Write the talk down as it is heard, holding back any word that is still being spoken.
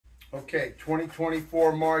Okay,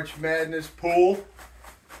 2024 March Madness pool.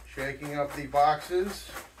 Shaking up the boxes.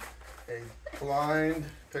 A blind,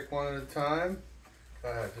 pick one at a time. Go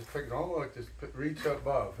ahead, just pick, don't look, just reach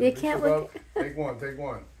above. You Reach can't above. look. Take one, take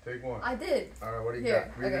one, take one. I did. All right, what do you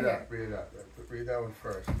Here, got? Read okay, it here. up, read it up. Read that one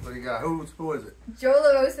first. What do you got? Who is it? Joe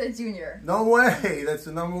LaRosa Jr. No way, that's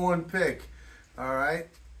the #1 pick. All right,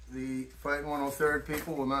 the Fighting 103rd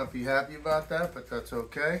people will not be happy about that, but that's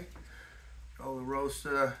okay. Joe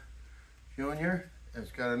LaRosa Jr. has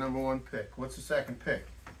got a #1 pick. What's the second pick?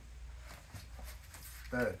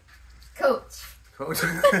 Good. Coach. Coach.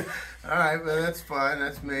 All right, well, that's fine.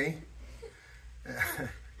 That's me.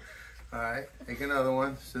 All right, take another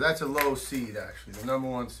one. So that's a low seed, actually. The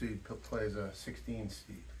 #1 seed plays a 16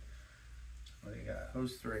 seed. What do you got?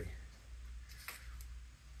 Who's 3?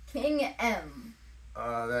 King M.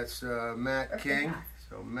 That's Matt Or King. Matt.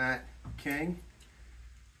 So Matt King.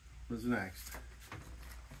 Who's next?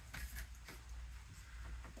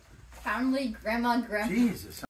 Family, grandma, grandpa. Jesus.